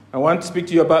I want to speak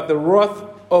to you about the wrath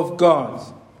of God.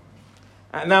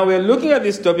 And now we're looking at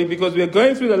this topic because we're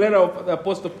going through the letter of the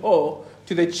Apostle Paul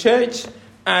to the church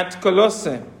at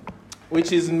Colossae,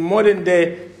 which is in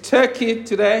modern-day Turkey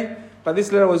today. But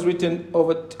this letter was written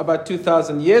over about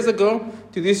 2,000 years ago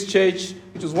to this church,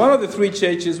 which was one of the three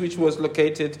churches which was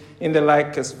located in the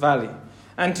Lycus Valley.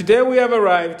 And today we have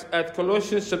arrived at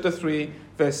Colossians chapter 3,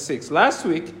 verse 6. Last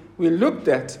week, we looked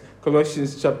at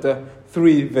Colossians chapter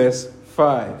 3, verse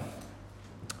 5.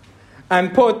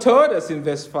 And Paul told us in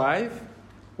verse 5,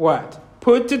 what?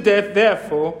 Put to death,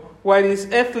 therefore, what is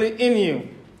earthly in you,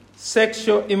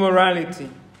 sexual immorality,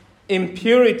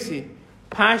 impurity,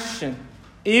 passion,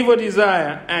 evil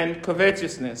desire, and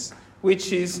covetousness,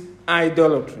 which is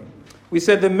idolatry. We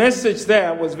said the message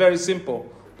there was very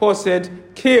simple. Paul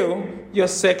said, kill your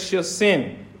sexual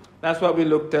sin. That's what we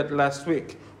looked at last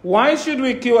week. Why should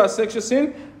we kill our sexual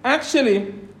sin?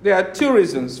 Actually, there are two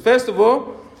reasons. First of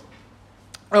all,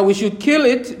 we should kill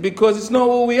it because it's not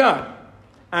who we are.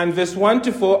 And verse 1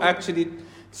 to 4 actually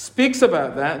speaks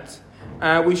about that.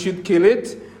 We should kill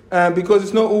it because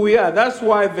it's not who we are. That's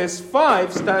why verse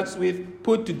 5 starts with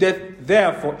put to death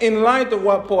therefore, in light of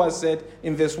what Paul has said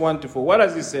in verse 1 to 4. What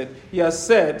has he said? He has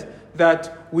said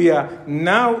that we are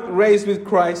now raised with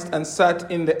Christ and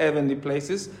sat in the heavenly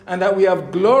places, and that we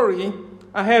have glory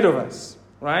ahead of us.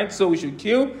 Right? So we should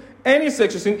kill any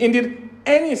sexual sin, indeed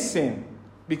any sin,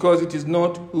 because it is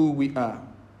not who we are.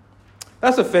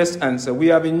 That's the first answer. We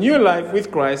have a new life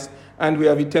with Christ, and we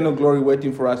have eternal glory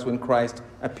waiting for us when Christ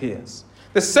appears.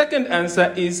 The second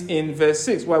answer is in verse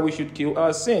 6, why we should kill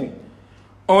our sin.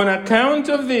 On account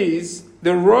of these,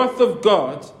 the wrath of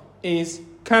God is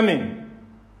coming.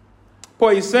 Paul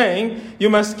is saying, you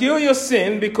must kill your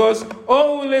sin because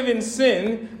all who live in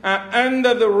sin are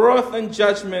under the wrath and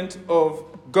judgment of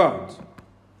God.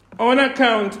 On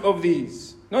account of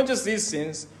these, not just these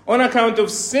sins, on account of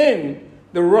sin,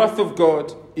 the wrath of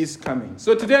God is coming.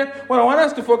 So today, what I want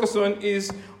us to focus on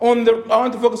is I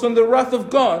want to focus on the wrath of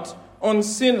God on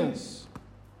sinners.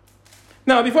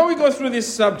 Now, before we go through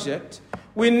this subject,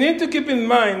 we need to keep in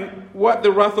mind what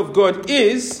the wrath of God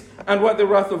is and what the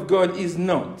wrath of God is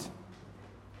not.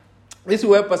 This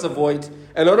will help us avoid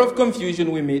a lot of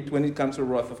confusion we meet when it comes to the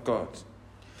wrath of God.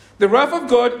 The wrath of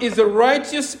God is the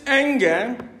righteous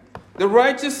anger, the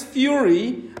righteous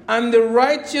fury, and the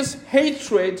righteous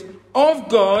hatred of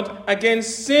God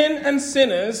against sin and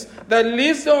sinners that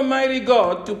leads the Almighty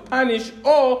God to punish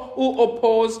all who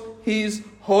oppose his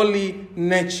holy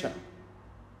nature.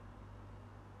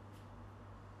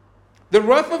 The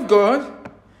wrath of God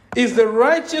is the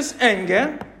righteous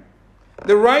anger,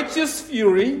 the righteous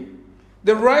fury,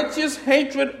 the righteous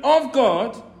hatred of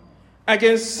God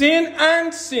against sin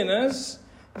and sinners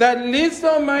that leads the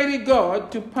Almighty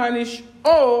God to punish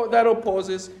all that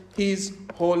opposes his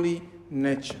holy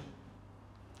nature.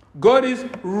 God is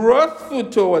wrathful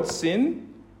towards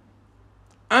sin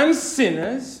and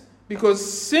sinners because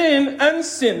sin and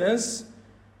sinners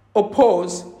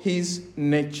oppose his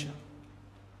nature.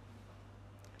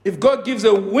 If God gives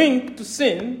a wink to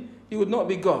sin, he would not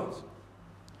be God.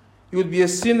 He would be a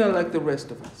sinner like the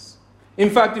rest of us. In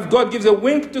fact, if God gives a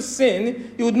wink to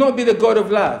sin, he would not be the God of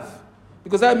love.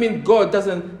 Because that means God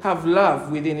doesn't have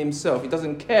love within himself. He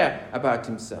doesn't care about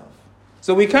himself.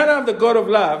 So we can't have the God of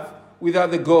love without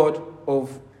the God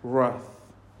of wrath.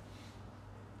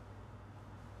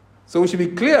 So we should be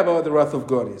clear about what the wrath of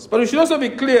God is. But we should also be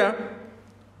clear,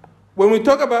 when we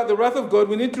talk about the wrath of God,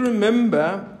 we need to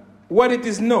remember what it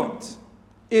is not.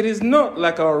 It is not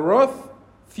like our wrath,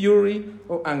 fury,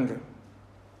 or anger.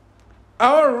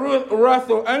 Our wrath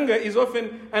or anger is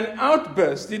often an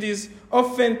outburst. It is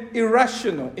often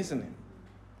irrational, isn't it?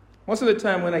 Most of the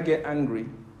time when I get angry,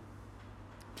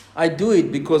 I do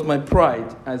it because my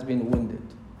pride has been wounded.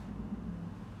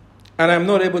 And I'm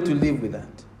not able to live with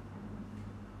that.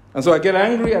 And so I get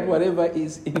angry at whatever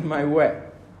is in my way.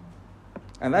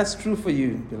 And that's true for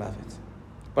you, beloved.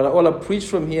 But all I preached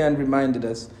from here and reminded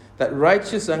us that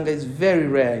righteous anger is very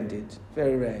rare indeed.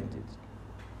 Very rare indeed.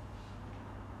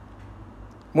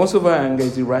 Most of our anger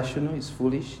is irrational, is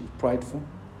foolish, is prideful.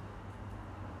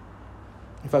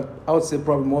 In fact, I would say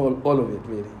probably all of it,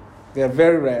 really. They are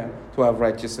very rare to have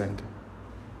righteous anger.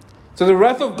 So the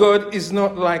wrath of God is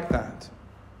not like that.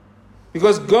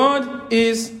 Because God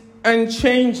is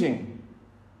unchanging.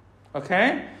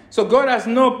 Okay? So God has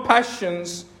no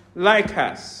passions like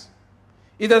us.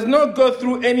 He does not go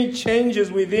through any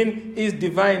changes within his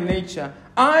divine nature.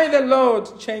 I, the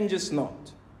Lord, changes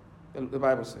not, the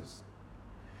Bible says.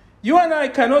 You and I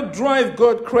cannot drive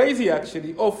God crazy,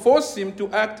 actually, or force him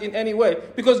to act in any way,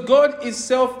 because God is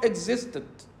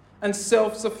self-existent and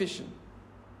self-sufficient.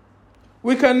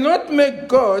 We cannot make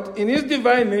God, in his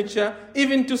divine nature,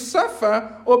 even to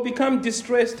suffer or become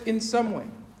distressed in some way,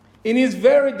 in his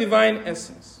very divine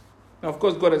essence. Now, of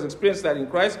course, God has experienced that in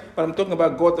Christ, but I'm talking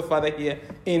about God the Father here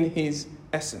in his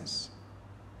essence.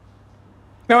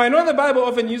 Now, I know the Bible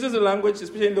often uses a language,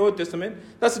 especially in the Old Testament,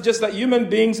 that suggests that human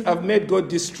beings have made God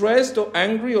distressed or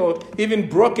angry or even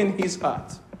broken his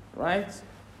heart, right?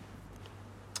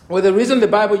 Well, the reason the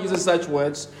Bible uses such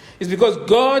words is because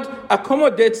God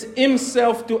accommodates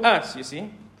himself to us, you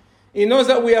see. He knows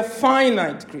that we are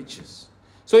finite creatures.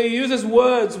 So he uses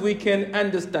words we can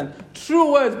understand.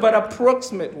 True words, but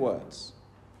approximate words.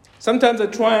 Sometimes I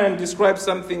try and describe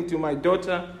something to my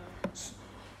daughter,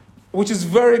 which is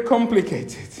very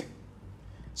complicated.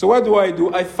 So what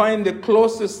do? I find the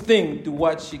closest thing to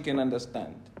what she can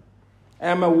understand. I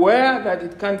am aware that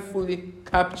it can't fully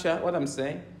capture what I'm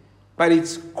saying, but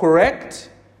it's correct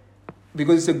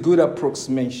because it's a good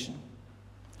approximation.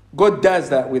 God does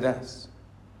that with us.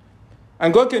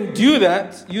 And God can do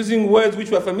that using words which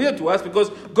were familiar to us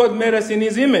because God made us in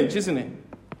his image, isn't it?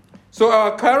 So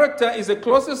our character is the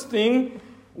closest thing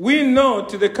we know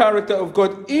to the character of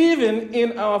God, even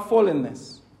in our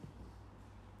fallenness.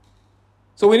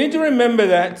 So we need to remember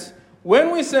that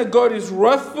when we say God is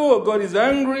wrathful or God is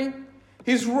angry,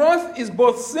 his wrath is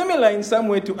both similar in some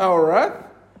way to our wrath,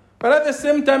 but at the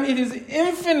same time it is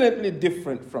infinitely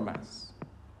different from us.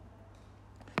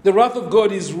 The wrath of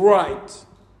God is right.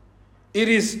 It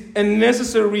is a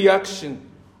necessary reaction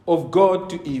of God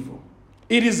to evil.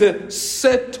 It is a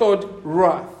settled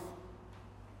wrath.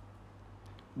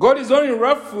 God is only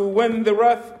wrathful when the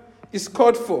wrath is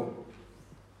called for.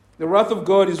 The wrath of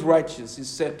God is righteous, is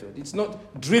settled. It's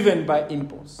not driven by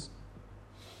impulse.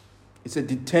 It's a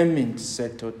determined,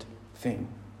 settled thing.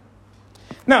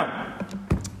 Now,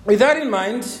 with that in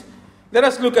mind, let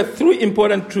us look at three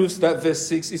important truths that verse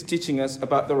 6 is teaching us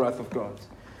about the wrath of God.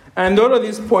 And all of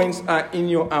these points are in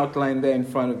your outline there in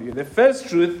front of you. The first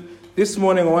truth this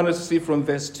morning I want us to see from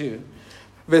verse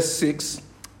 6,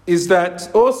 is that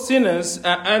all sinners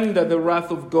are under the wrath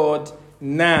of God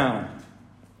now.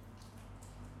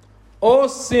 All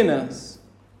sinners,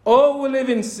 all who live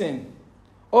in sin,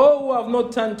 all who have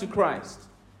not turned to Christ,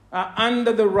 are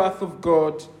under the wrath of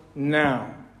God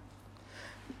now.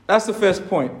 That's the first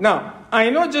point. Now,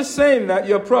 I'm not just saying that,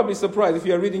 you're probably surprised if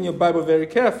you're reading your Bible very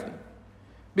carefully.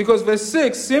 Because verse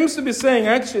 6 seems to be saying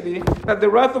actually that the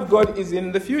wrath of God is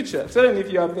in the future. Certainly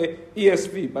if you have the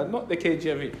ESV, but not the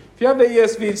KJV. If you have the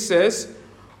ESV, it says,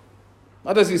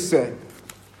 what does it say?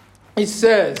 It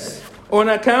says, on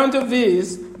account of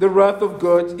this, the wrath of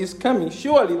God is coming.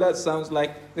 Surely that sounds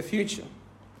like the future.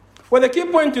 Well, the key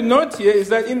point to note here is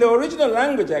that in the original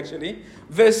language, actually,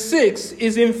 verse 6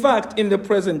 is in fact in the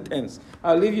present tense.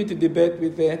 I'll leave you to debate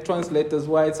with the translators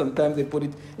why sometimes they put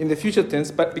it in the future tense,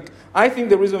 but I think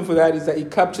the reason for that is that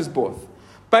it captures both.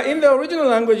 But in the original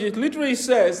language, it literally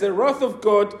says the wrath of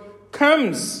God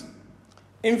comes.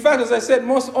 In fact, as I said,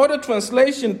 most other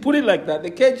translations put it like that.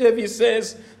 The KJV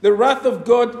says the wrath of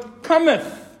God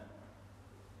cometh.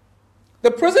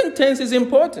 The present tense is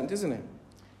important, isn't it?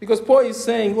 Because Paul is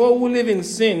saying all who live in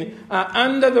sin are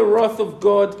under the wrath of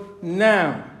God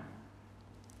now.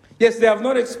 Yes, they have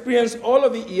not experienced all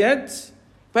of it yet,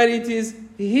 but it is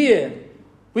here.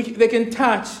 They can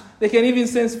touch, they can even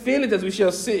sense, feel it, as we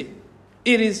shall see.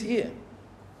 It is here.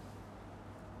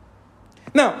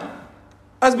 Now,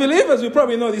 as believers, we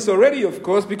probably know this already, of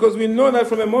course, because we know that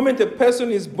from the moment a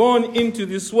person is born into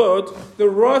this world, the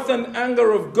wrath and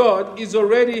anger of God is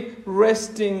already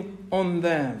resting on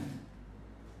them.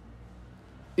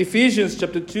 Ephesians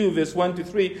chapter 2, verse 1 to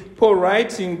 3, Paul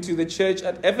writing to the church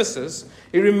at Ephesus,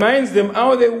 he reminds them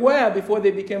how they were before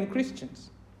they became Christians.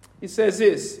 He says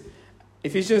this,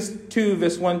 Ephesians 2,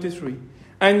 verse 1 to 3,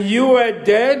 and you were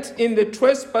dead in the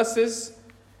trespasses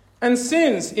and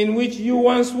sins in which you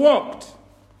once walked,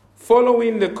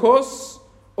 following the course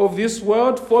of this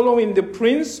world, following the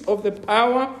prince of the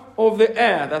power of the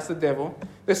air, that's the devil,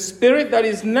 the spirit that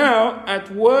is now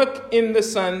at work in the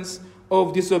sons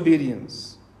of disobedience,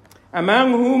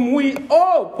 among whom we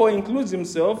all, Paul includes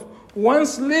himself,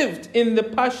 once lived in the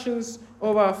passions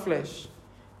of our flesh,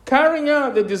 carrying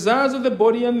out the desires of the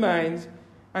body and mind,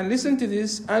 and listen to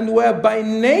this, and were by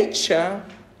nature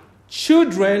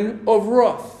children of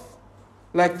wrath,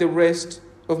 like the rest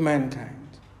of mankind.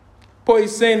 Paul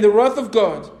is saying the wrath of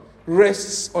God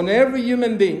rests on every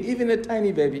human being, even a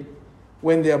tiny baby,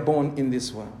 when they are born in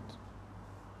this world.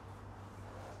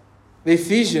 The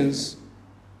Ephesians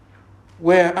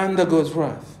were under God's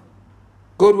wrath.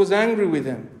 God was angry with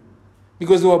them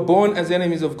because they were born as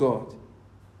enemies of God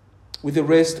with the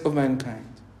rest of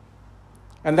mankind.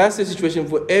 And that's the situation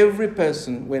for every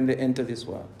person when they enter this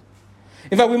world.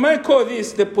 In fact, we might call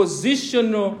this the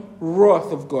positional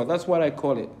wrath of God. That's what I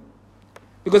call it.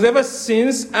 Because ever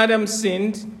since Adam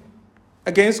sinned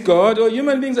against God, or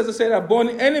human beings, as I said, are born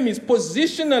enemies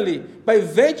positionally by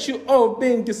virtue of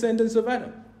being descendants of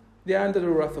Adam. They are under the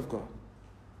wrath of God.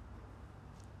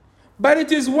 But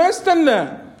it is worse than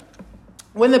that.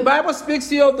 When the Bible speaks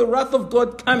here of the wrath of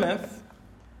God cometh,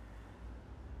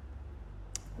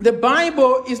 the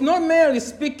Bible is not merely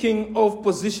speaking of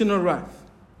positional wrath.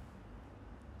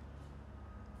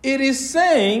 It is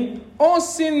saying all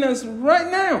sinners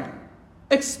right now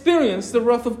experience the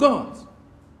wrath of God.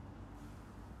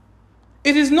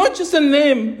 It is not just a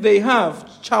name they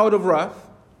have, child of wrath.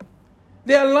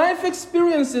 Their life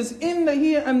experiences in the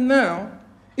here and now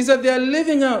is that they are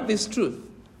living out this truth,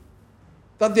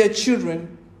 that they are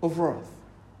children of wrath.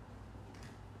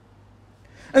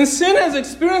 And sinners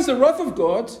experience the wrath of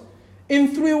God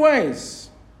in three ways.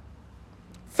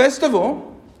 First of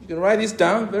all, you can write this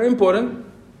down, very important.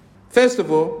 First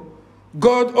of all,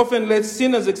 God often lets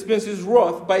sinners experience his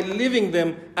wrath by leaving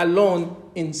them alone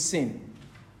in sin.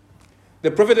 The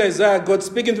prophet Isaiah, God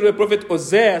speaking through the prophet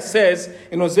Hosea, says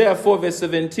in Hosea 4 verse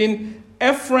 17,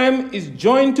 Ephraim is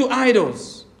joined to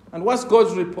idols. And what's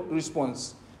God's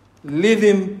response? Leave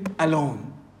him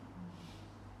alone.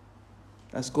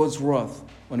 That's God's wrath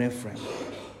on Ephraim.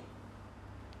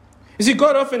 You see,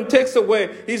 God often takes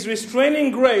away his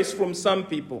restraining grace from some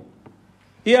people.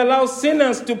 He allows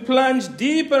sinners to plunge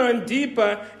deeper and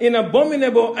deeper in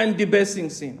abominable and debasing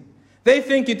sin. They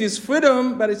think it is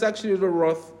freedom, but it's actually the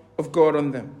wrath of God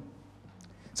on them.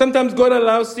 Sometimes God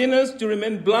allows sinners to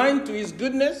remain blind to his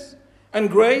goodness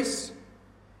and grace.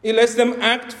 He lets them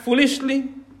act foolishly.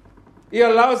 He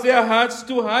allows their hearts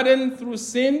to harden through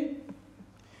sin.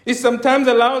 He sometimes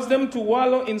allows them to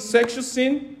wallow in sexual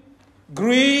sin,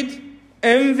 greed,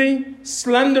 envy,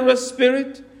 slanderous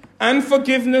spirit,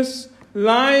 unforgiveness,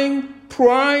 lying,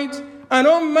 pride, and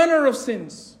all manner of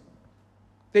sins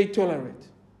they tolerate.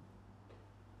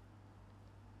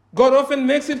 God often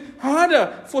makes it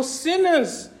harder for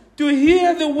sinners to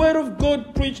hear the word of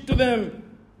God preached to them.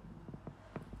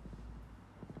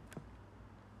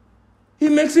 He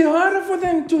makes it harder for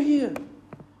them to hear.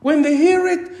 When they hear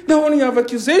it, they only have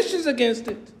accusations against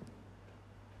it.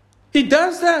 He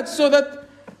does that so that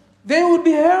they would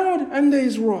be held under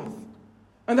his wrath,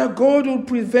 and that God will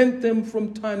prevent them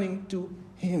from turning to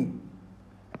him.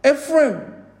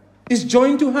 Ephraim is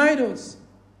joined to idols.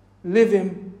 Leave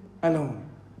him alone.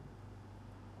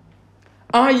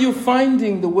 Are you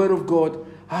finding the word of God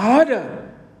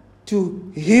harder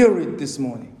to hear it this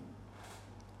morning?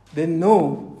 Then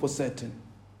know for certain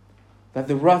that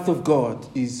the wrath of God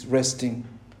is resting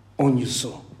on your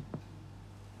soul.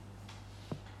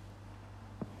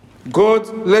 God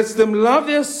lets them love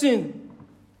their sin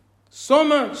so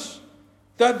much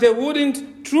that they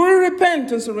wouldn't truly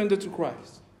repent and surrender to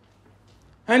Christ.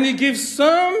 And he gives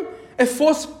some a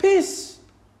false peace.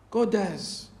 God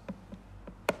does.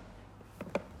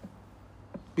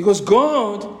 Because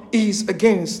God is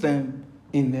against them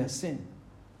in their sin.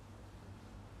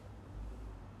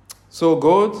 So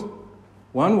God,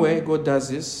 one way God does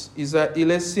this is that he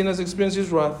lets sinners experience his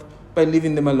wrath by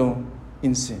leaving them alone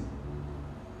in sin.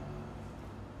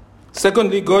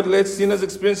 Secondly, God lets sinners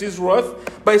experience his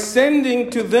wrath by sending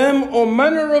to them all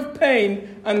manner of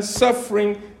pain and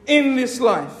suffering in this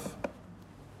life.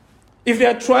 If they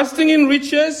are trusting in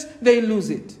riches, they lose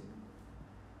it.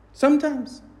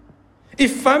 Sometimes.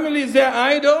 If family is their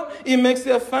idol, it makes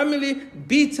their family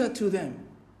bitter to them.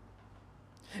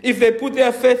 If they put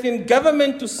their faith in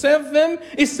government to serve them,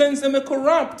 it sends them a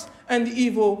corrupt and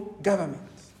evil government.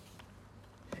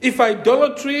 If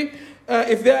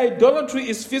their idolatry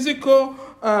is physical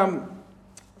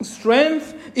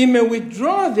strength, it may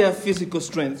withdraw their physical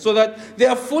strength so that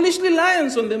their foolish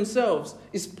reliance on themselves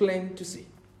is plain to see.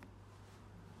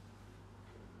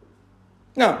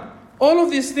 Now, all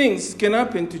of these things can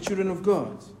happen to children of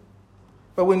God.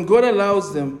 But when God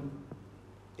allows them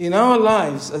in our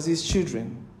lives as his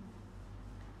children,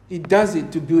 he does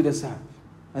it to build us up.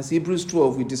 As Hebrews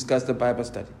 12, we discussed the Bible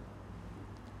study.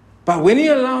 But when he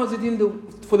allows it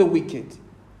for the wicked,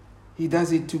 he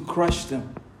does it to crush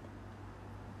them,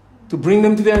 to bring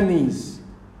them to their knees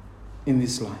in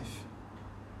this life.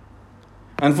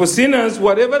 And for sinners,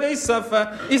 whatever they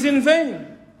suffer is in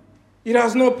vain. It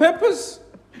has no purpose.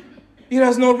 It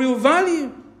has no real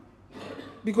value,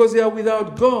 because they are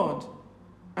without God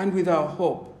and without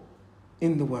hope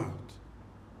in the world.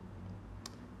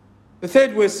 The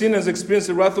third way sinners experience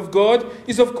the wrath of God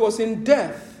is, of course, in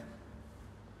death.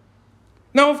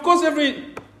 Now, of course,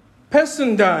 every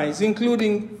person dies,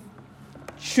 including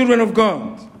children of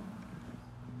God.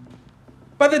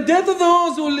 But the death of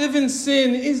those who live in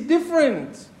sin is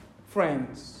different,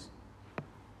 friends.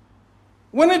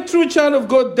 When a true child of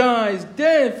God dies,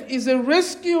 death is a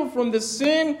rescue from the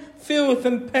sin, filth,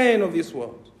 and pain of this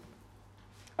world.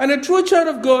 And a true child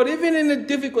of God, even in a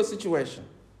difficult situation,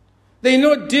 they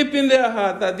know deep in their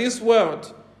heart that this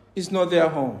world is not their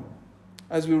home,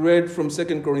 as we read from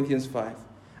 2 Corinthians 5.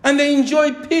 And they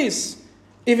enjoy peace,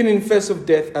 even in face of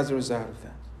death as a result of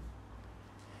that.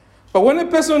 But when a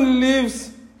person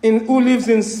who lives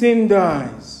in sin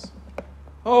dies,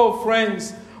 oh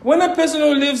friends, when a person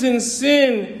who lives in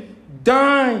sin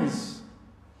dies,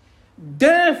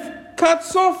 death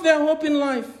cuts off their hope in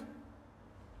life.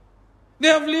 They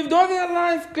have lived all their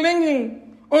life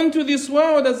clinging onto this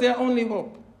world as their only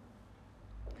hope.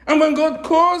 And when God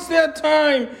calls their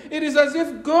time, it is as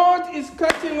if God is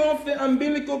cutting off the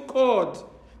umbilical cord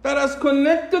that has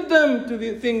connected them to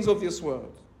the things of this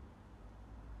world.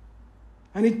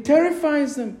 And it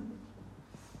terrifies them.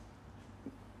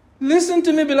 Listen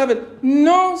to me, beloved.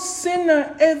 No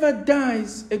sinner ever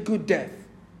dies a good death.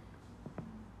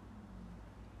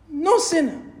 No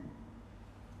sinner.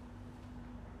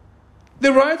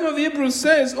 The writer of Hebrews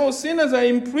says, "Oh, sinners are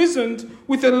imprisoned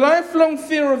with a lifelong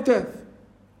fear of death."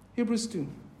 Hebrews 2.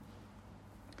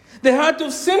 The heart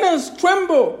of sinners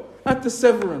tremble at the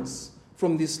severance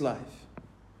from this life.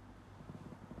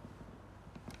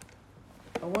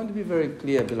 I want to be very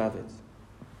clear, beloved,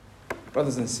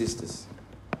 brothers and sisters.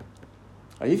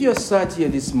 If you're sat here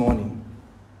this morning,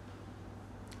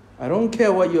 I don't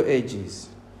care what your age is.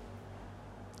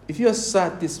 If you're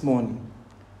sat this morning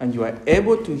and you are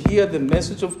able to hear the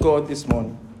message of God this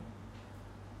morning,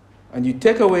 and you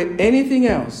take away anything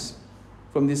else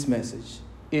from this message,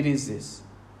 it is this.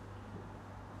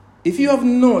 If you have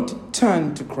not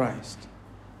turned to Christ,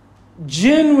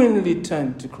 genuinely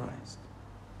turned to Christ,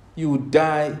 you will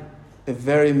die a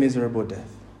very miserable death.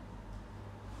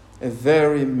 A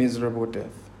very miserable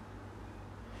death.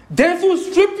 Death will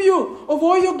strip you of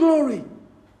all your glory.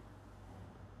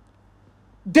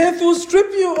 Death will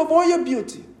strip you of all your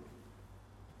beauty.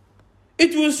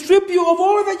 It will strip you of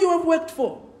all that you have worked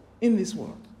for in this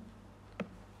world.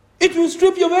 It will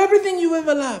strip you of everything you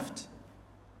ever loved.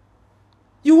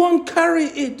 You won't carry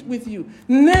it with you.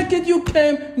 Naked you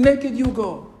came, naked you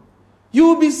go. You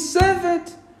will be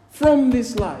severed from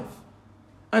this life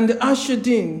and ushered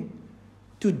in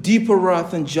to deeper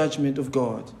wrath and judgment of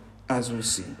God, as we'll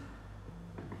see.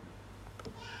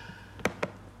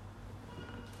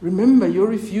 Remember, your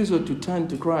refusal to turn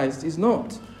to Christ is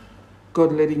not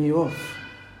God letting you off.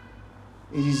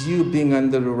 It is you being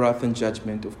under the wrath and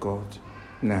judgment of God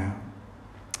now.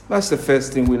 That's the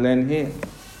first thing we learn here.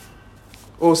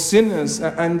 All sinners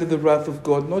are under the wrath of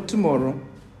God, not tomorrow,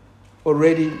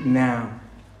 already now.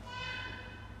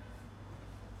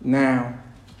 Now.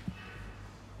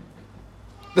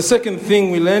 The second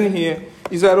thing we learn here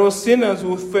is that all sinners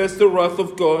will face the wrath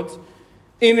of God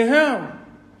in hell.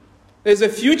 There's a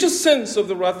future sense of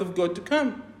the wrath of God to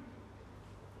come.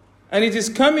 And it is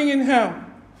coming in hell.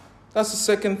 That's the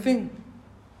second thing.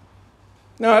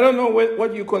 Now, I don't know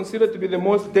what you consider to be the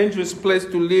most dangerous place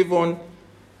to live on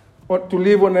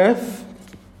earth.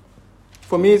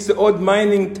 For me, it's the old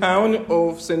mining town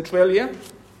of Centralia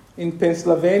in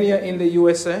Pennsylvania in the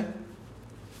USA.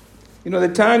 You know,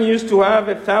 the town used to have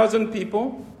 1,000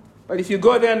 people, but if you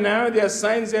go there now, there are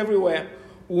signs everywhere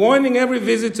warning every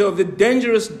visitor of the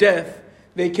dangerous death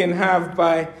they can have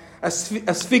by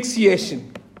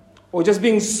asphyxiation or just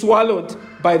being swallowed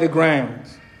by the ground.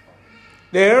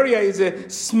 The area is a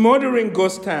smoldering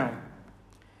ghost town.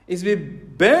 It's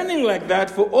been burning like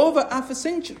that for over half a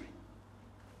century.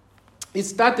 It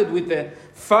started with a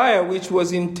fire which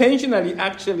was intentionally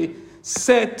actually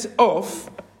set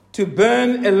off to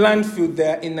burn a landfill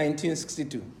there in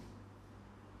 1962.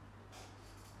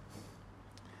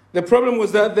 The problem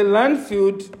was that the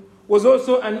landfill was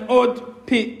also an old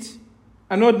pit,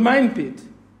 an old mine pit,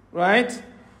 right?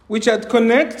 Which had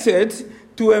connected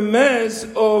to a maze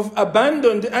of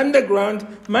abandoned underground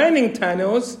mining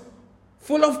tunnels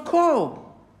full of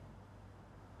coal.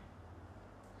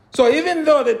 So even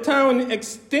though the town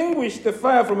extinguished the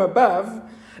fire from above,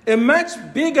 a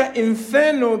much bigger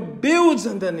inferno builds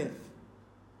underneath.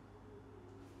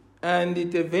 And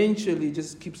it eventually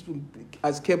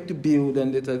has kept to build,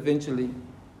 and it eventually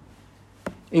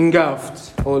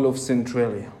engulfed all of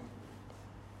Centralia.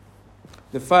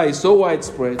 The fire is so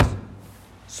widespread,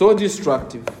 so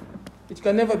destructive, it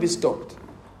can never be stopped.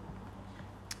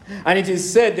 And it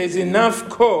is said there's enough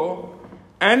coal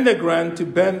underground to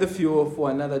burn the fuel for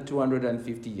another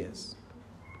 250 years.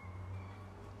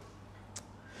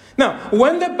 Now,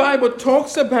 when the Bible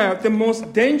talks about the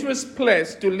most dangerous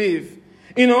place to live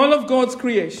in all of God's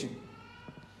creation,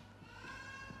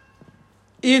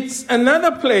 it's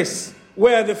another place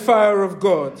where the fire of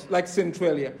God, like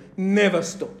Centralia, never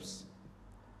stops.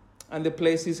 And the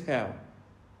place is hell.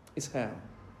 It's hell.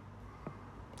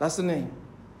 That's the name.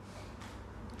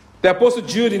 The Apostle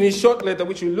Jude, in his short letter,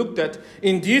 which we looked at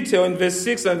in detail in verse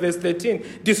 6 and verse 13,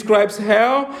 describes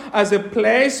hell as a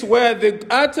place where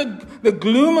the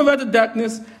gloom of utter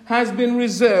darkness has been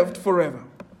reserved forever.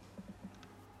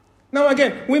 Now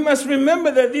again, we must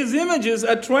remember that these images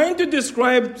are trying to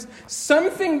describe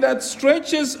something that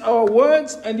stretches our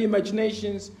words and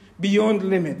imaginations beyond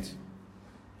limit.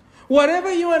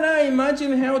 Whatever you and I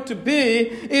imagine hell to be,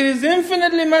 it is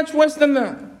infinitely much worse than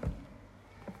that.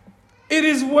 It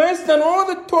is worse than all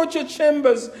the torture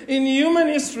chambers in human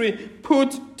history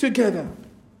put together.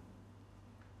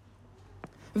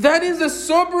 That is a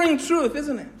sobering truth,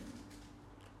 isn't it?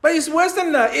 But it's worse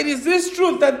than that. It is this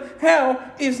truth that hell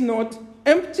is not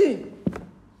empty.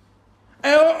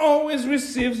 Hell always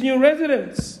receives new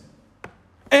residents.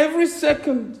 Every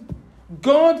second,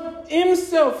 God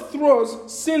himself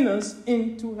throws sinners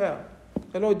into hell.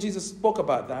 The Lord Jesus spoke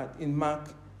about that in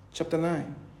Mark chapter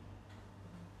 9.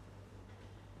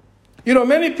 You know,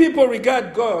 many people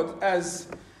regard God as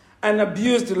an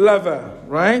abused lover,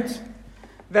 right?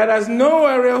 That has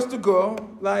nowhere else to go.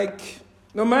 Like,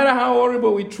 no matter how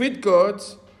horrible we treat God,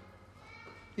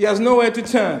 he has nowhere to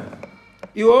turn.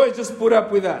 He always just put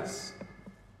up with us.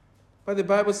 But the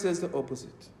Bible says the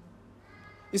opposite.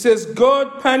 It says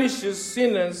God punishes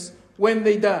sinners when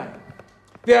they die.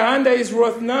 They are under his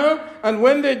wrath now, and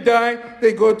when they die,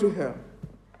 they go to hell.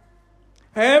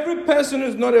 Every person who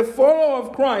is not a follower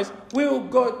of Christ will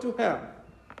go to hell.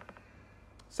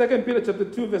 2 Peter chapter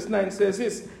 2 verse 9 says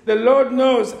this: the Lord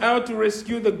knows how to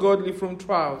rescue the godly from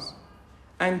trials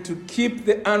and to keep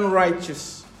the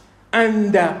unrighteous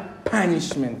under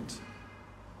punishment.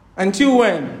 Until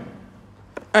when?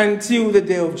 Until the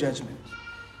day of judgment.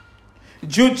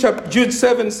 Jude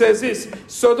 7 says this: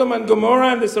 Sodom and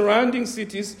Gomorrah and the surrounding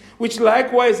cities, which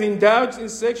likewise indulged in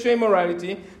sexual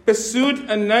immorality, pursued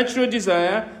unnatural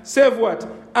desire, serve what?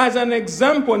 As an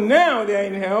example, now they are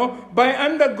in hell by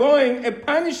undergoing a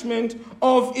punishment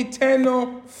of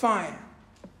eternal fire.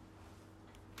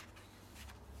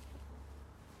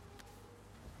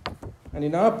 And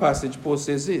in our passage, Paul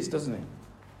says this, doesn't he?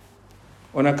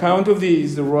 On account of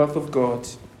these, the wrath of God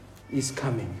is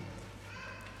coming.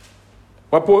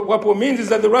 What Paul means is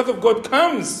that the wrath of God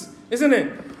comes, isn't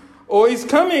it? Or is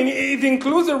coming. It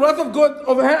includes the wrath of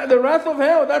God, the wrath of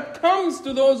hell that comes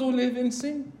to those who live in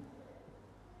sin.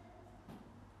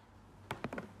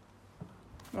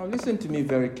 Now listen to me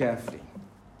very carefully.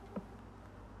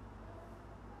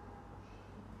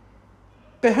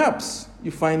 Perhaps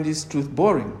you find this truth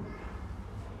boring.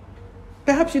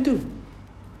 Perhaps you do.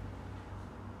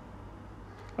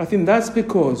 I think that's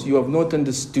because you have not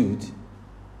understood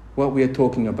what we are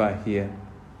talking about here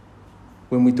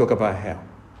when we talk about hell.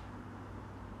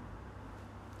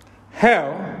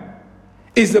 Hell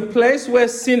is the place where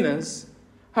sinners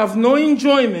have no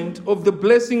enjoyment of the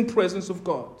blessing presence of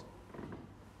God.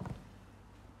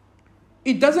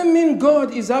 It doesn't mean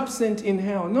God is absent in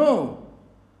hell. No.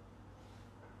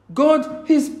 God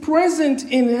is present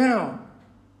in hell.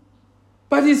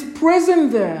 But he's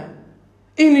present there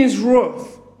in his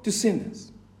wrath to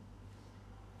sinners.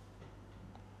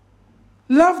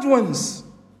 Loved ones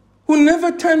who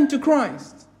never turn to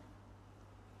Christ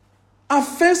are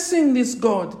facing this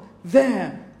God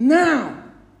there now.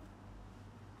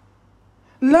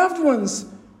 Loved ones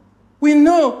we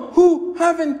know who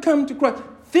haven't come to Christ,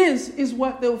 this is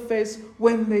what they'll face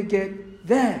when they get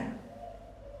there.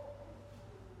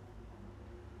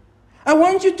 I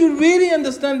want you to really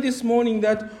understand this morning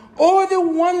that all the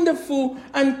wonderful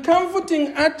and comforting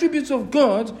attributes of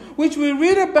God, which we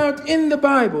read about in the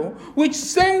Bible, which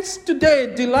saints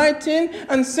today delight in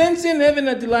and saints in heaven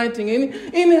are delighting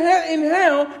in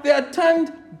hell they are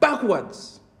turned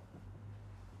backwards.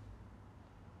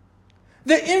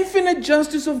 The infinite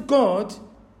justice of God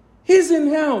is in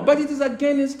hell, but it is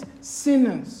against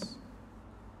sinners.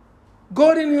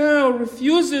 God in hell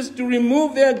refuses to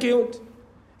remove their guilt.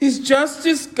 His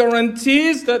justice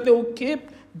guarantees that they will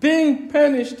keep being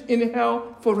punished in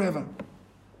hell forever.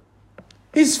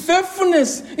 His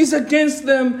faithfulness is against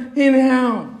them in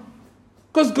hell.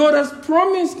 Because God has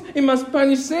promised he must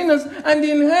punish sinners, and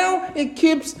in hell he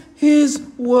keeps his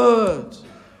word.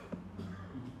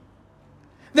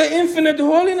 The infinite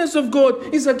holiness of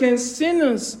God is against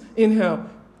sinners in hell.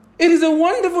 It is a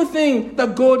wonderful thing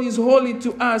that God is holy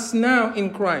to us now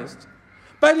in Christ.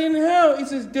 But in hell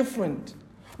it is different.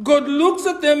 God looks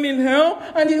at them in hell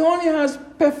and he only has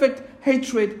perfect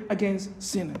hatred against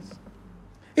sinners.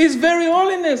 His very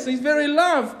holiness, his very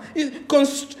love,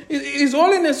 his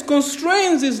holiness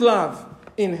constrains his love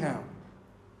in hell.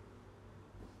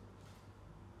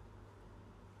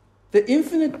 The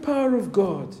infinite power of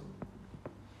God,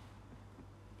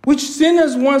 which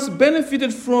sinners once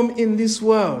benefited from in this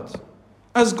world,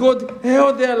 as God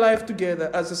held their life together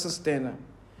as a sustainer.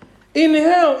 In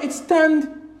hell, it's turned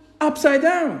upside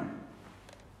down.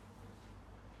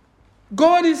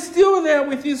 God is still there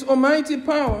with his almighty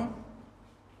power.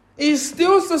 He's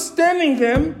still sustaining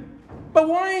them. But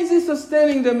why is he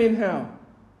sustaining them in hell?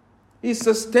 He's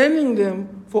sustaining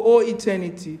them for all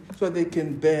eternity so they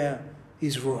can bear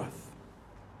his wrath.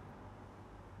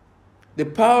 The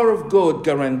power of God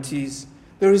guarantees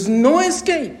there is no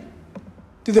escape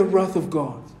to the wrath of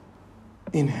God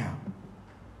in hell.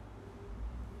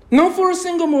 Not for a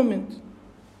single moment.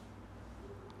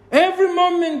 Every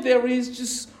moment there is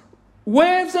just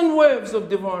waves and waves of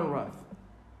divine wrath.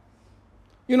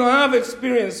 You know, I have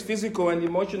experienced physical and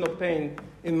emotional pain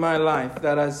in my life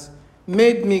that has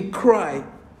made me cry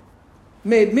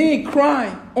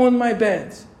on my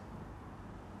bed.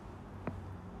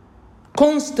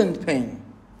 Constant pain.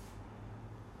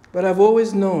 But I've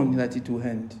always known that it will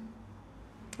end.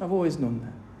 I've always known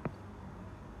that.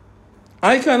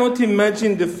 I cannot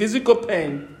imagine the physical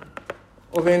pain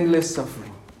of endless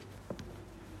suffering.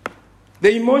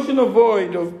 The emotional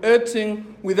void of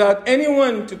hurting without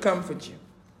anyone to comfort you.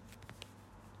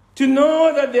 To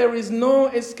know that there is no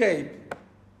escape.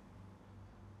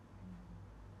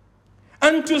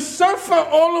 And to suffer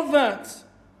all of that,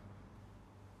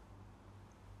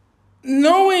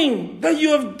 knowing that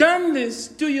you have done this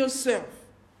to yourself.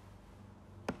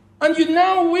 And you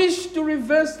now wish to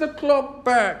reverse the clock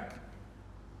back.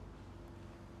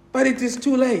 But it is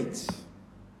too late.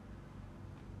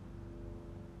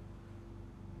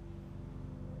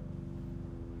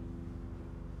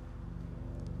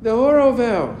 The horror of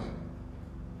hell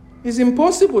is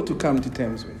impossible to come to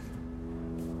terms with.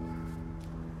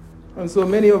 And so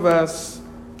many of us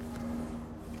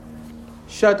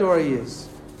shut our ears.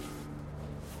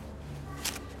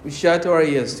 We shut our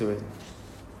ears to it.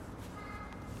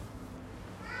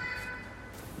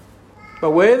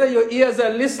 But whether your ears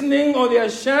are listening or they are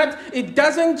shut, it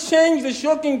doesn't change the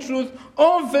shocking truth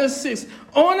of verse 6.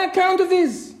 On account of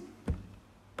this,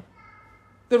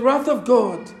 the wrath of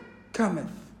God cometh.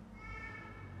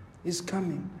 Is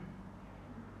coming.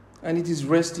 And it is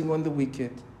resting on the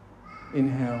wicked in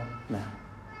hell now.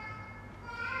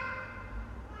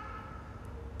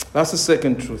 That's the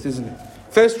second truth, isn't it?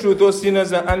 First truth, all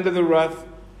sinners are under the wrath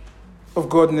of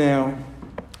God now.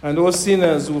 And all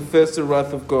sinners will face the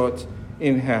wrath of God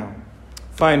in hell.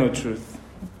 Final truth.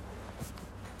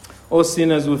 All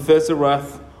sinners will face the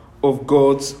wrath of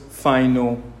God's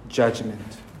final judgment.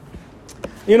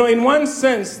 You know, in one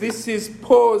sense, this is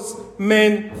Paul's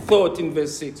main thought in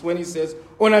verse 6 when he says,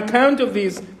 on account of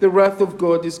this, the wrath of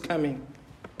God is coming.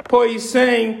 Paul is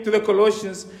saying to the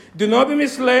Colossians, do not be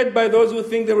misled by those who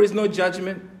think there is no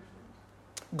judgment.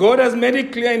 God has made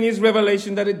it clear in his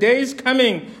revelation that a day is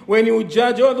coming when he will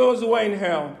judge all those who are in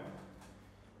hell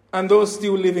and those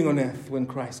still living on earth when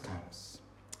Christ comes.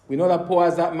 We know that Paul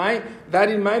has that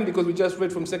in mind because we just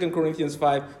read from 2 Corinthians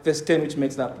 5, verse 10, which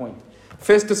makes that point.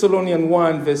 1 Thessalonians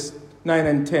 1, verse 9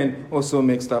 and 10 also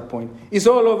makes that point. It's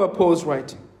all over Paul's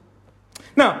writing.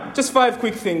 Now, just 5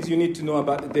 quick things you need to know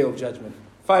about the day of judgment.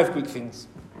 5 quick things.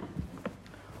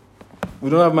 We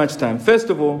don't have much time.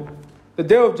 First of all, the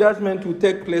day of judgment will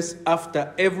take place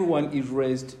after everyone is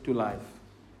raised to life.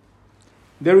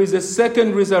 There is a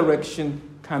second resurrection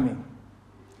coming.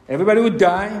 Everybody will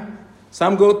die.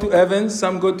 Some go to heaven,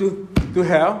 some go to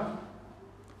hell.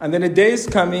 And then a day is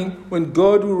coming when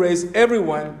God will raise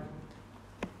everyone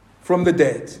from the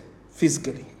dead,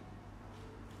 physically.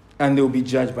 And they will be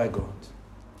judged by God.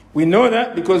 We know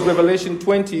that because Revelation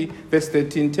 20, verse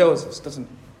 13 tells us, doesn't it?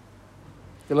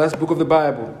 The last book of the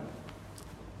Bible.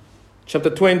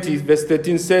 Chapter 20, verse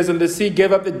 13 says, and the sea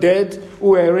gave up the dead who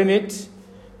were in it.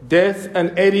 Death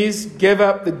and Hades gave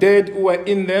up the dead who were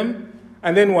in them.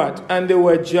 And then what? And they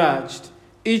were judged.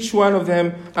 Each one of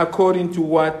them according to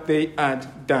what they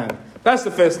had done. That's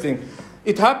the first thing.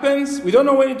 It happens, we don't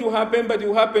know when it will happen, but it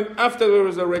will happen after the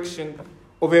resurrection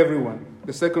of everyone.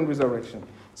 The second resurrection.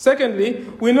 Secondly,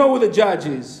 we know who the judge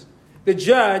is. The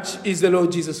judge is the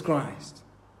Lord Jesus Christ.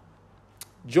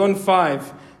 John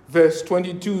 5, verse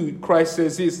 22, Christ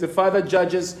says this, the Father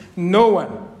judges no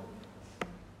one,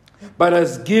 but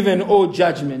has given all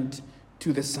judgment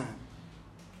to the Son.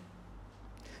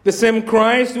 The same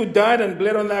Christ who died and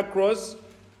bled on that cross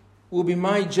will be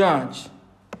my judge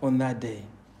on that day.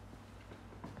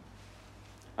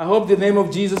 I hope the name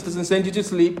of Jesus doesn't send you to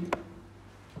sleep.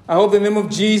 I hope the name of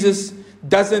Jesus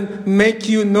doesn't make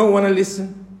you not want to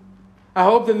listen. I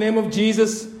hope the name of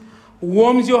Jesus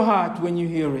warms your heart when you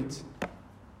hear it.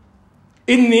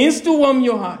 It needs to warm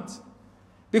your heart.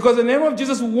 Because the name of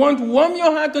Jesus won't warm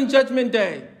your heart on Judgment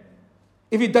Day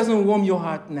if it doesn't warm your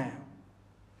heart now.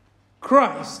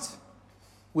 Christ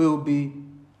will be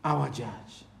our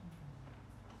judge.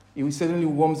 It certainly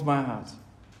warms my heart.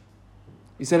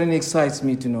 It certainly excites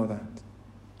me to know that.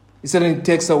 It certainly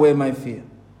takes away my fear.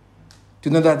 To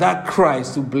know that that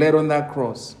Christ who bled on that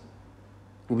cross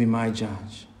will be my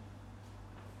judge.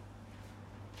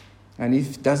 And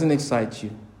if it doesn't excite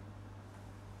you,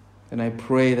 then I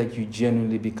pray that you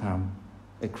genuinely become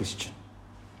a Christian.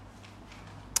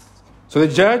 So the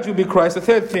judge will be Christ. The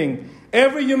third thing,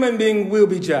 every human being will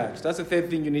be judged. That's the third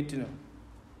thing you need to know.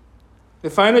 The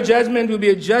final judgment will be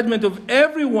a judgment of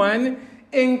everyone,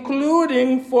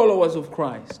 including followers of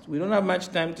Christ. We don't have much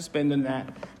time to spend on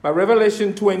that. But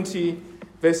Revelation 20,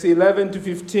 verse 11 to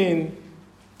 15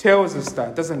 tells us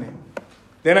that, doesn't it?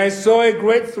 Then I saw a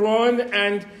great throne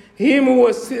and him who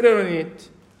was seated on it.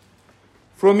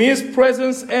 From his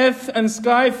presence, earth and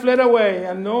sky fled away,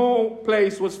 and no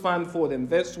place was found for them.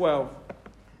 Verse 12.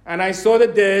 And I saw the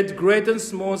dead, great and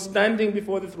small, standing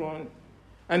before the throne,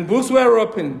 and books were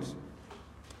opened.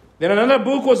 Then another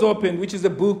book was opened, which is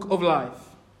the book of life.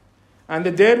 And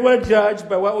the dead were judged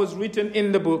by what was written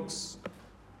in the books,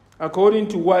 according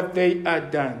to what they had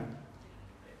done.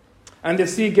 And the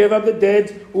sea gave up the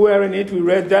dead who were in it. We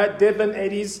read that. Death and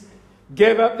Hades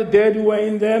gave up the dead who were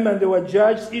in them, and they were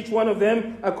judged, each one of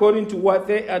them, according to what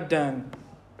they had done.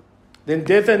 Then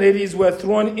death and Hades were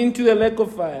thrown into the lake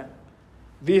of fire.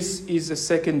 This is the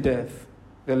second death,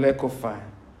 the lake of fire.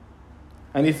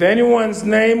 And if anyone's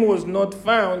name was not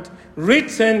found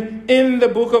written in the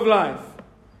book of life,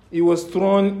 he was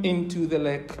thrown into the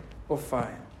lake of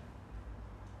fire.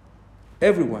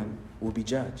 Everyone will be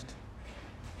judged.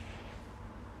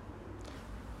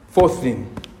 Fourth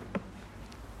thing,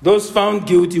 those found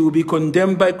guilty will be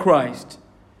condemned by Christ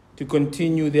to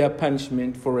continue their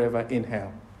punishment forever in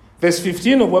hell. Verse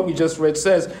 15 of what we just read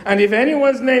says, and if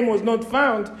anyone's name was not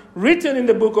found written in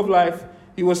the book of life,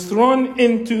 he was thrown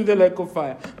into the lake of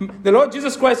fire. The Lord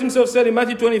Jesus Christ himself said in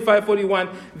Matthew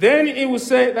 25:41, then he will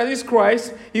say, that is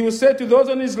Christ, he will say to those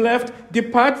on his left,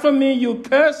 depart from me, you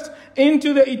cursed,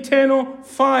 into the eternal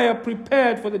fire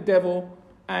prepared for the devil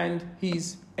and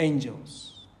his angels.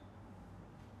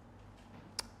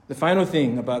 The final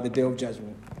thing about the day of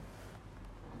judgment,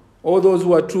 all those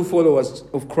who are true followers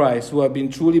of Christ, who have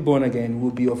been truly born again,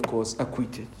 will be, of course,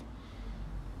 acquitted.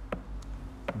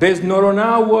 Based not on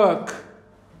our work,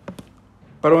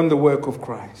 but on the work of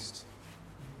Christ.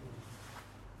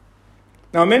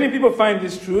 Now, many people find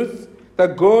this truth,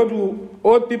 that God will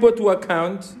hold people to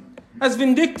account, as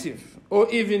vindictive or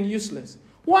even useless.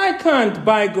 Why can't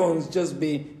bygones just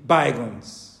be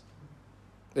bygones?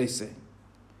 They say.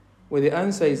 Well, the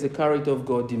answer is the character of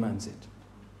God demands it.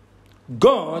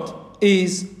 God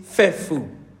is faithful.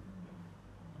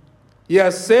 He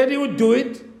has said he would do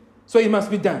it, so it must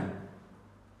be done.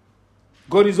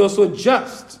 God is also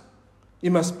just. He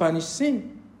must punish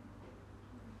sin.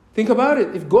 Think about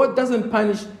it. If God doesn't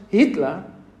punish Hitler,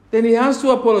 then he has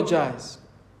to apologize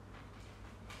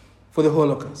for the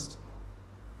Holocaust.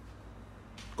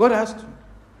 God has to.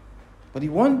 But he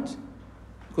won't,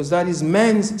 because that is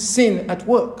man's sin at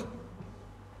work.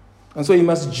 And so he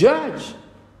must judge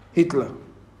Hitler.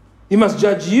 He must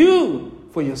judge you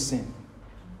for your sin.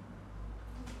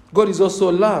 God is also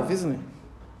love, isn't he?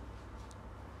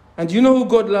 And do you know who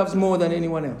God loves more than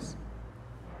anyone else?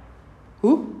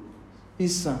 Who?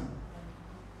 His Son.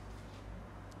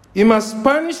 He must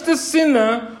punish the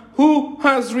sinner who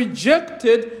has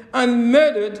rejected and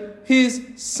murdered his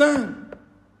Son.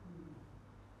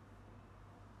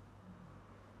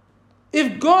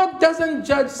 If God doesn't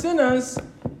judge sinners,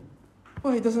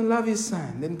 he doesn't love his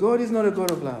Son. Then God is not a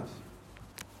God of love.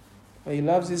 But he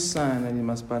loves his Son and he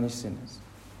must punish sinners.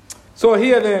 So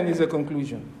here then is a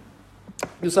conclusion.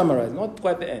 To summarize, not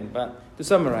quite the end, but to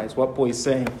summarize what Paul is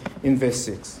saying in verse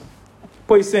 6.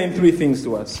 Paul is saying three things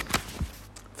to us.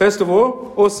 First of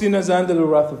all sinners are under the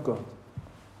wrath of God.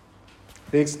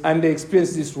 And they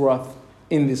experience this wrath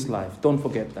in this life. Don't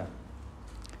forget that.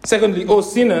 Secondly, all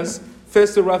sinners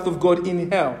face the wrath of God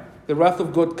in hell. The wrath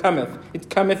of God cometh. It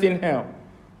cometh in hell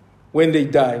when they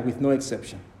die, with no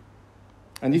exception.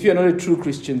 And if you are not a true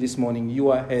Christian this morning, you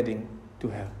are heading to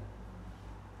hell.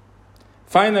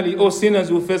 Finally, all sinners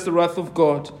will face the wrath of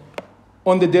God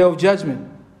on the day of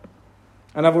judgment.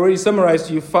 And I've already summarized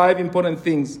to you 5 important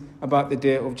things about the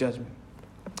day of judgment.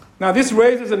 Now, this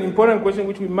raises an important question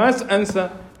which we must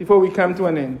answer before we come to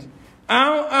an end.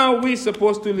 How are we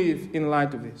supposed to live in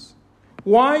light of this?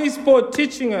 Why is Paul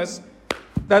teaching us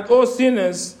that all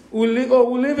sinners who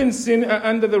live in sin are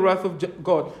under the wrath of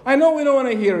God? I know we don't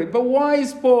want to hear it, but why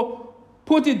is Paul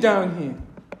put it down here?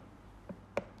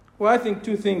 Well, I think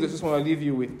two things I just want to leave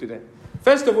you with today.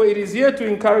 First of all, it is here to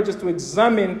encourage us to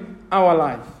examine our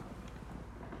life.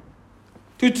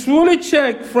 To truly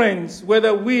check, friends,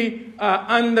 whether we are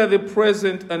under the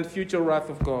present and future wrath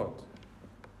of God.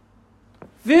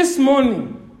 This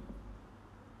morning,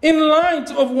 in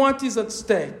light of what is at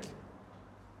stake,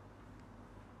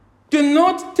 do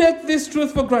not take this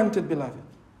truth for granted, beloved.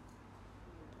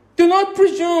 Do not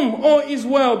presume all is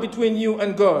well between you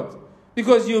and God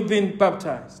because you've been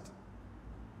baptized.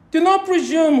 Do not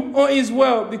presume all is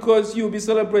well because you'll be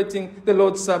celebrating the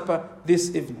Lord's Supper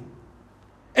this evening.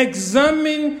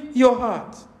 Examine your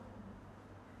heart.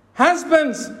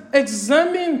 Husbands,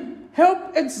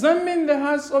 help examine the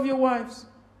hearts of your wives.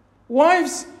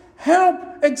 Wives, help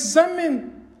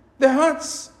examine the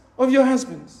hearts of your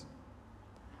husbands.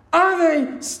 Are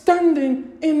they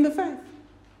standing in the faith?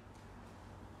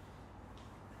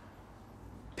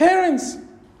 Parents,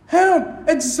 help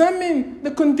examine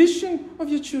the condition of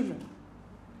your children.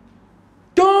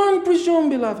 Don't presume,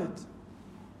 beloved.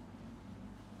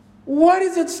 What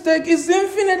is at stake is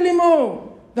infinitely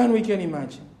more than we can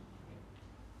imagine.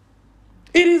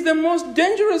 It is the most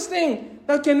dangerous thing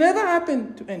that can ever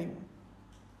happen to anyone.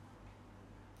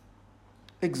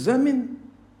 Examine,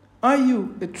 are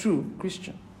you a true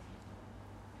Christian?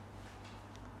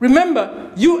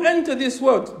 Remember, you enter this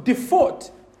world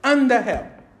default under hell,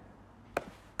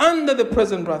 under the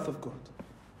present wrath of God,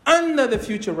 under the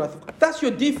future wrath of God. That's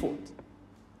your default.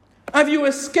 Have you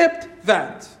escaped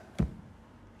that?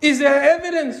 Is there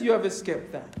evidence you have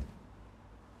escaped that?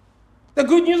 The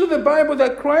good news of the Bible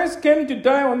that Christ came to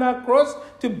die on that cross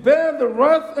to bear the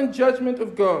wrath and judgment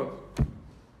of God.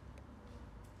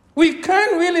 We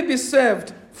can't really be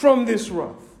saved from this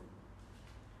wrath.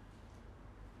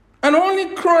 And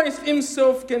only Christ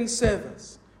himself can save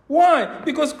us. Why?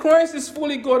 Because Christ is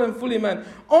fully God and fully man.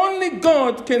 Only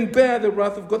God can bear the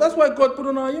wrath of God. That's why God put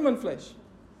on our human flesh.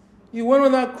 He went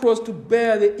on that cross to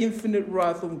bear the infinite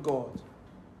wrath of God.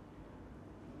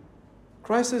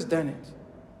 Christ has done it.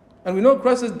 And we know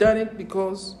Christ has done it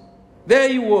because there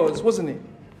he was, wasn't he?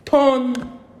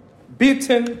 Torn,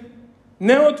 beaten,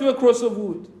 nailed to a cross of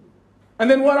wood. And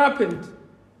then what happened?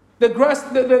 The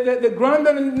ground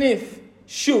underneath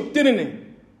shook, didn't it?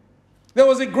 There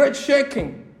was a great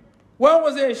shaking. Why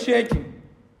was there a shaking?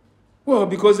 Well,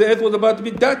 because the earth was about to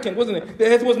be darkened, wasn't it? The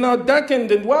earth was now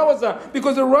darkened. And why was that?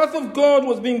 Because the wrath of God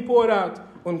was being poured out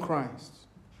on Christ.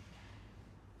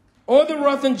 All the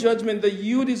wrath and judgment that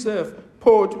you deserve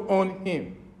poured on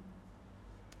him.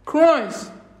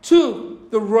 Christ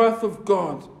took the wrath of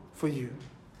God for you.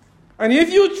 And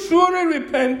if you truly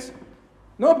repent,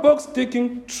 no box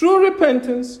ticking, true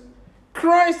repentance,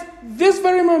 Christ, this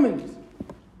very moment,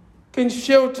 can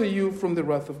shelter you from the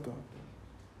wrath of God.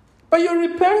 But your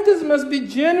repentance must be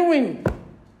genuine.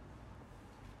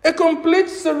 A complete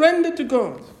surrender to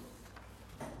God.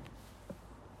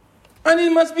 And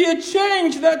it must be a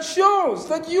change that shows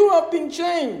that you have been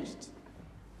changed.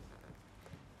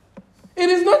 It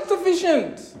is not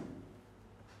sufficient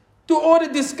to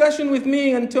order discussion with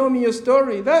me and tell me your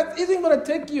story. That isn't going to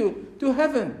take you to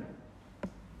heaven.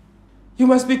 You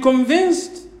must be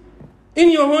convinced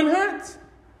in your own heart.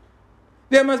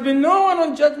 There must be no one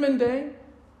on Judgment Day.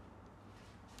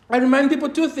 I remind people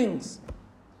two things.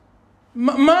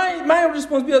 My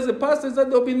responsibility as a pastor is that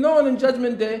there will be no one on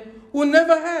Judgment Day who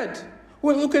never heard,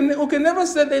 who can never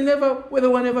say they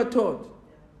were never taught.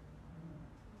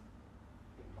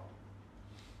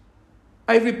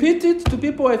 I repeat it to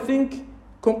people I think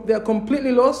they are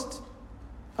completely lost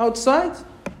outside.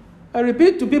 I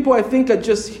repeat to people I think are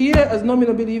just here as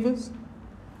nominal believers.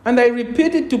 And I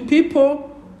repeat it to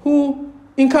people who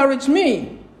encourage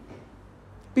me.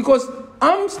 Because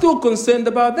I'm still concerned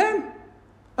about them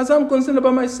as I'm concerned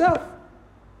about myself.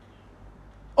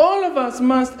 All of us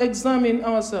must examine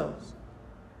ourselves.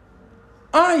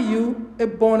 Are you a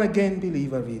born-again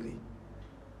believer really?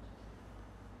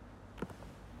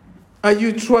 Are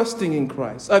you trusting in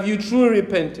Christ? Have you truly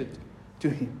repented to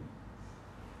him?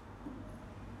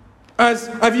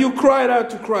 Have you cried out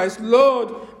to Christ,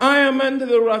 Lord, I am under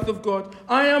the wrath of God.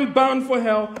 I am bound for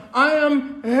hell. I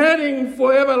am heading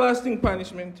for everlasting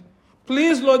punishment.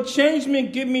 Please, Lord, change me,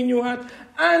 give me a new heart.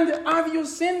 And have you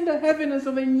seen the heaviness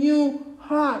of a new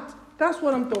heart? That's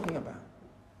what I'm talking about.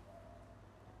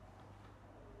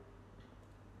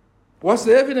 What's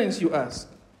the evidence, you ask?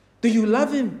 Do you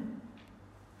love him?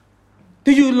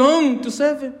 Do you long to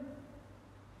serve Him?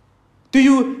 Do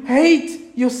you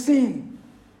hate your sin?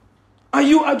 Are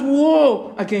you at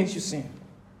war against your sin?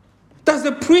 Does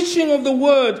the preaching of the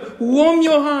word warm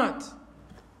your heart?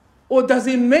 Or does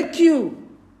it make you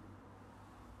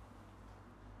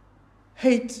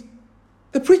hate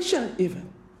the preacher even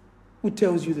who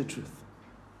tells you the truth?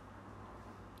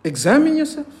 Examine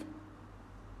yourself.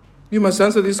 You must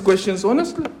answer these questions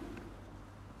honestly.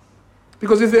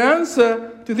 Because if the answer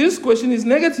to this question is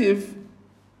negative,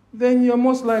 then you're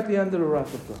most likely under the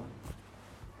wrath of God.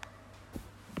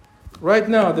 Right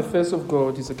now, the face of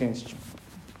God is against you.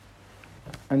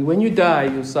 And when you die,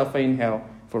 you'll suffer in hell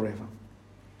forever.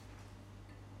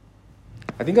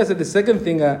 I think I said the second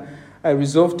thing I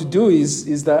resolved to do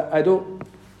is that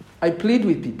I plead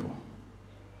with people.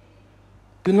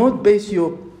 Do not base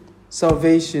your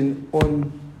salvation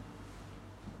on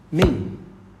me.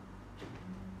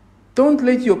 Don't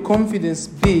let your confidence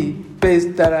be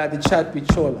based that I had a chat with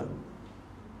Chola,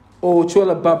 or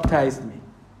Chola baptized me,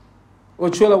 or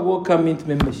Chola welcomed me into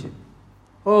membership.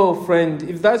 Oh, friend,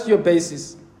 if that's your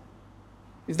basis,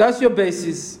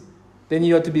 then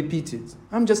you ought to be pitied.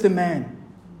 I'm just a man.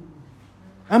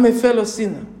 I'm a fellow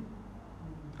sinner.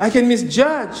 I can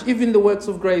misjudge even the works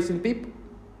of grace in people.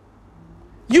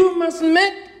 You must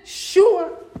make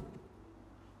sure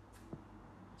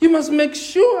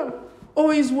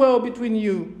all is well between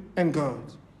you and God.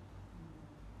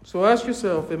 So ask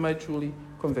yourself, am I truly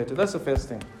converted? That's the first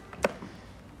thing.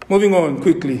 Moving on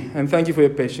quickly, and thank you for your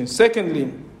patience.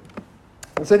 Secondly,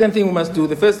 the second thing we must do,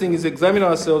 the first thing is examine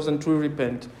ourselves and truly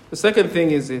repent. The second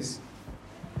thing is this.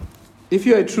 If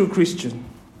you're a true Christian,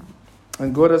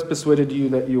 and God has persuaded you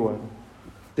that you are,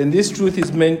 then this truth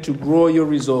is meant to grow your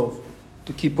resolve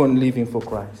to keep on living for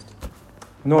Christ,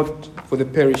 not for the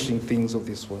perishing things of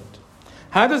this world.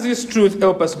 How does this truth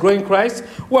help us grow in Christ?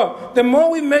 Well, the more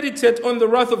we meditate on the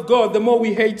wrath of God, the more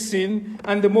we hate sin,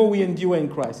 and the more we endure in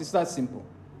Christ. It's that simple.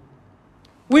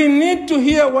 We need to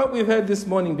hear what we've heard this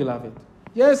morning, beloved.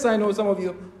 Yes, I know some of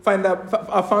you found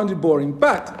it boring,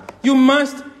 but you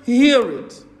must hear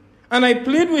it. And I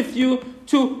plead with you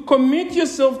to commit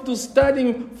yourself to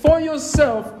studying for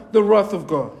yourself the wrath of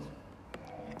God.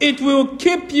 It will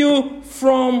keep you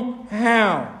from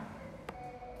hell.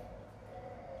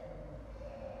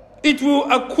 It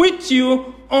will acquit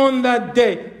you on that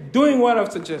day, doing what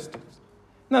I've suggested.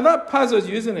 Now that puzzles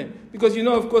you, isn't it? Because you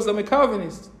know, of course, I'm a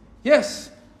Calvinist. Yes,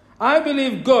 I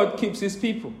believe God keeps His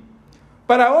people.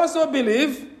 But I also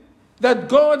believe that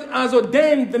God has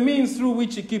ordained the means through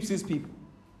which He keeps His people.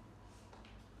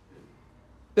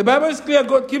 The Bible is clear,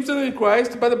 God keeps us in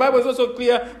Christ, but the Bible is also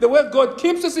clear, the way God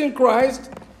keeps us in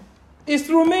Christ is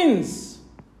through means.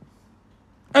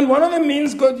 And one of the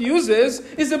means God uses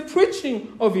is the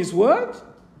preaching of His word.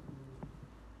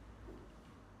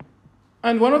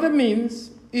 And one of the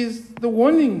means is the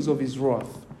warnings of His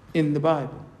wrath in the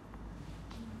Bible.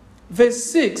 Verse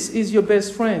 6 is your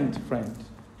best friend.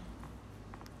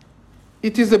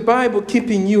 It is the Bible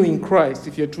keeping you in Christ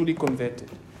if you're truly converted.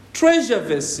 Treasure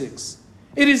verse 6.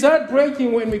 It is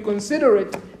heartbreaking when we consider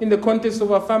it in the context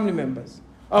of our family members,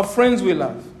 our friends we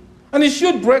love. And it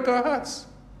should break our hearts.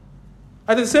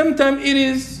 At the same time, it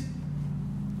is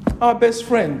our best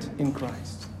friend in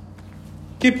Christ.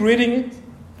 Keep reading it.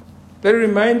 Let it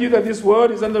remind you that this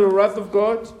world is under the wrath of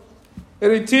God.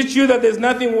 Let it teach you that there's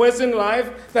nothing worse in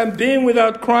life than being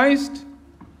without Christ.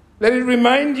 Let it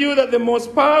remind you that the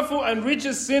most powerful and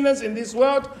richest sinners in this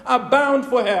world are bound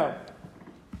for hell.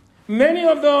 Many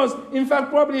of those, in fact,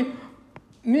 probably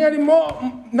nearly more,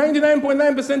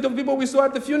 99.9% of people we saw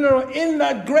at the funeral in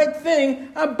that great thing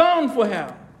are bound for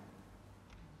hell.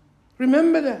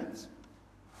 Remember that.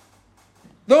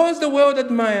 Those the world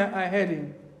admire are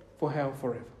heading for hell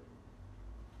forever.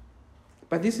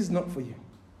 But this is not for you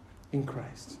in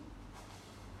Christ.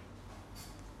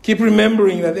 Keep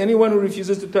remembering that anyone who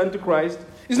refuses to turn to Christ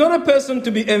is not a person to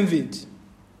be envied.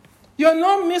 You're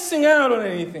not missing out on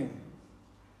anything.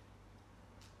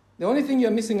 The only thing you're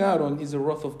missing out on is the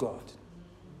wrath of God.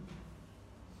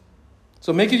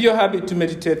 So make it your habit to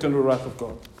meditate on the wrath of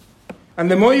God. And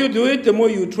the more you do it, the more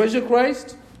you treasure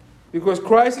Christ, because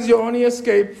Christ is your only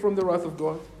escape from the wrath of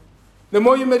God. The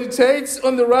more you meditate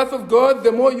on the wrath of God,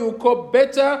 the more you cope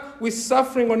better with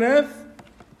suffering on earth.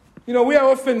 You know, we are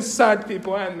often sad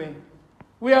people, aren't we?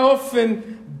 We are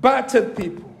often battered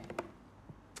people.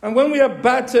 And when we are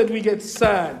battered, we get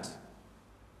sad.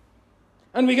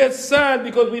 And we get sad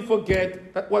because we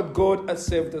forget that what God has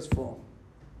saved us from.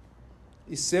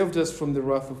 He saved us from the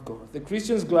wrath of God. The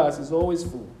Christian's glass is always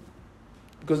full.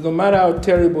 Because no matter how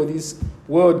terrible this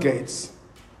world gets,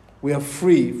 we are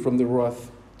free from the wrath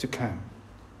to come.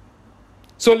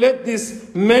 So let this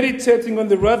meditating on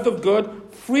the wrath of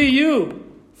God free you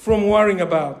from worrying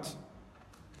about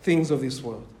things of this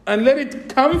world. And let it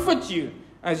comfort you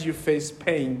as you face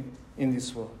pain in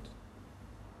this world.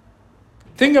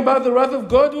 Think about the wrath of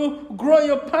God will grow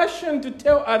your passion to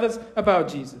tell others about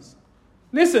Jesus.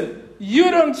 Listen, you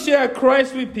don't share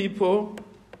Christ with people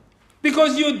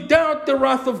because you doubt the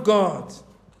wrath of God.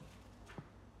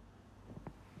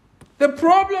 The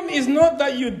problem is not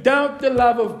that you doubt the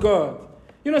love of God.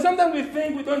 You know, sometimes we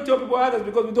think we don't tell people others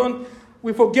because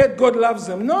we forget God loves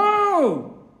them.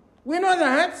 No! We know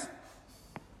that.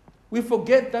 We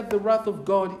forget that the wrath of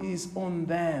God is on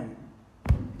them.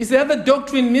 It's the other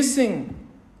doctrine missing,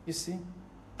 you see.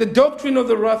 The doctrine of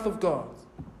the wrath of God.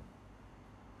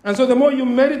 And so the more you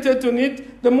meditate on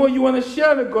it, the more you want to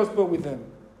share the gospel with them,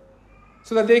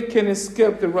 so that they can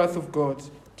escape the wrath of God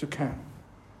to come.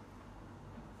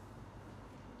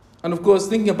 And of course,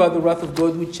 thinking about the wrath of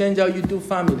God will change how you do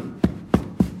family.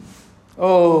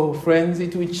 Oh, friends,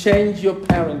 it will change your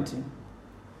parenting.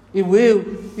 It will.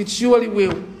 It surely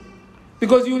will.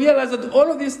 Because you realize that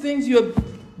all of these things you're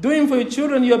doing for your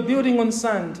children, you're building on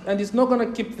sand, and it's not going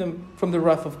to keep them from the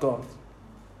wrath of God.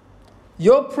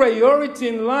 Your priority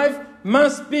in life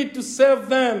must be to save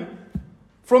them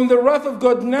from the wrath of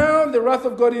God now, the wrath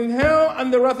of God in hell,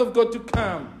 and the wrath of God to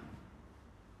come.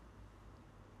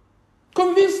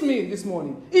 Convince me this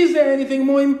morning. Is there anything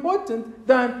more important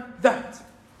than that?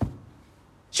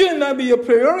 Shouldn't that be your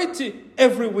priority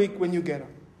every week when you get up?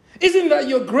 Isn't that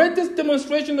your greatest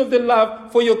demonstration of the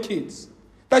love for your kids?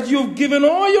 That you've given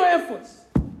all your efforts.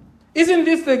 Isn't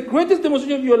this the greatest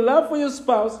demonstration of your love for your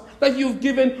spouse? That you've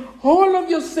given all of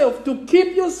yourself to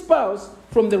keep your spouse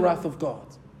from the wrath of God?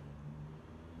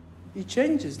 It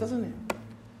changes, doesn't it?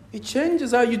 It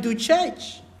changes how you do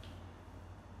church.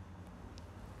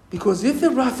 Because if the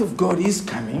wrath of God is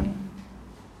coming,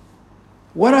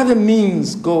 what are the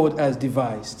means God has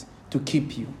devised to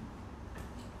keep you?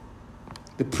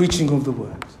 The preaching of the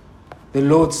word, the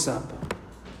Lord's Supper,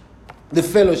 the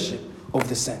fellowship of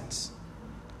the saints.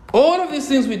 All of these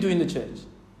things we do in the church,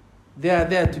 they are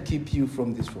there to keep you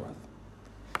from this wrath.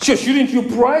 Sure, shouldn't you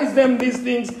prize them, these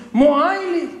things, more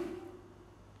highly?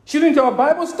 Shouldn't our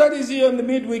Bible studies here in the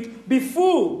midweek be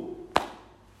full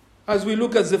as we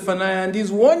look at Zephaniah and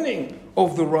his warning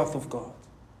of the wrath of God?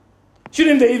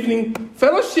 Shouldn't the evening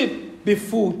fellowship be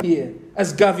full here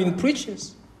as Gavin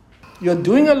preaches? You're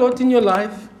doing a lot in your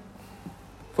life,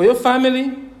 for your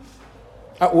family,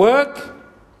 at work,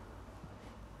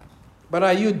 but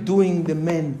are you doing the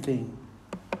main thing?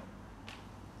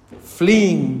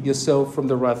 Fleeing yourself from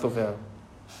the wrath of hell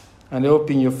and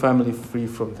helping your family free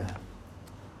from that.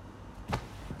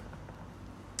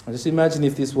 And just imagine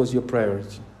if this was your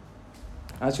priority.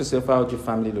 Ask yourself, how would your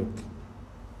family look?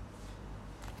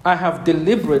 I have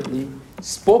deliberately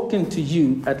spoken to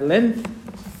you at length,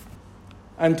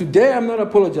 and today I'm not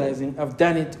apologizing. I've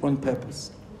done it on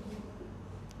purpose.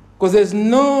 Because there's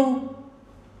no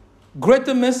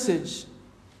greater message,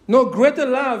 no greater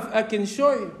love I can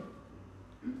show you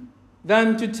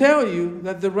than to tell you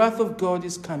that the wrath of God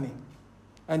is coming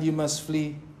and you must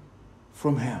flee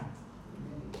from hell.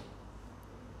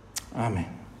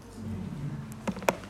 Amen.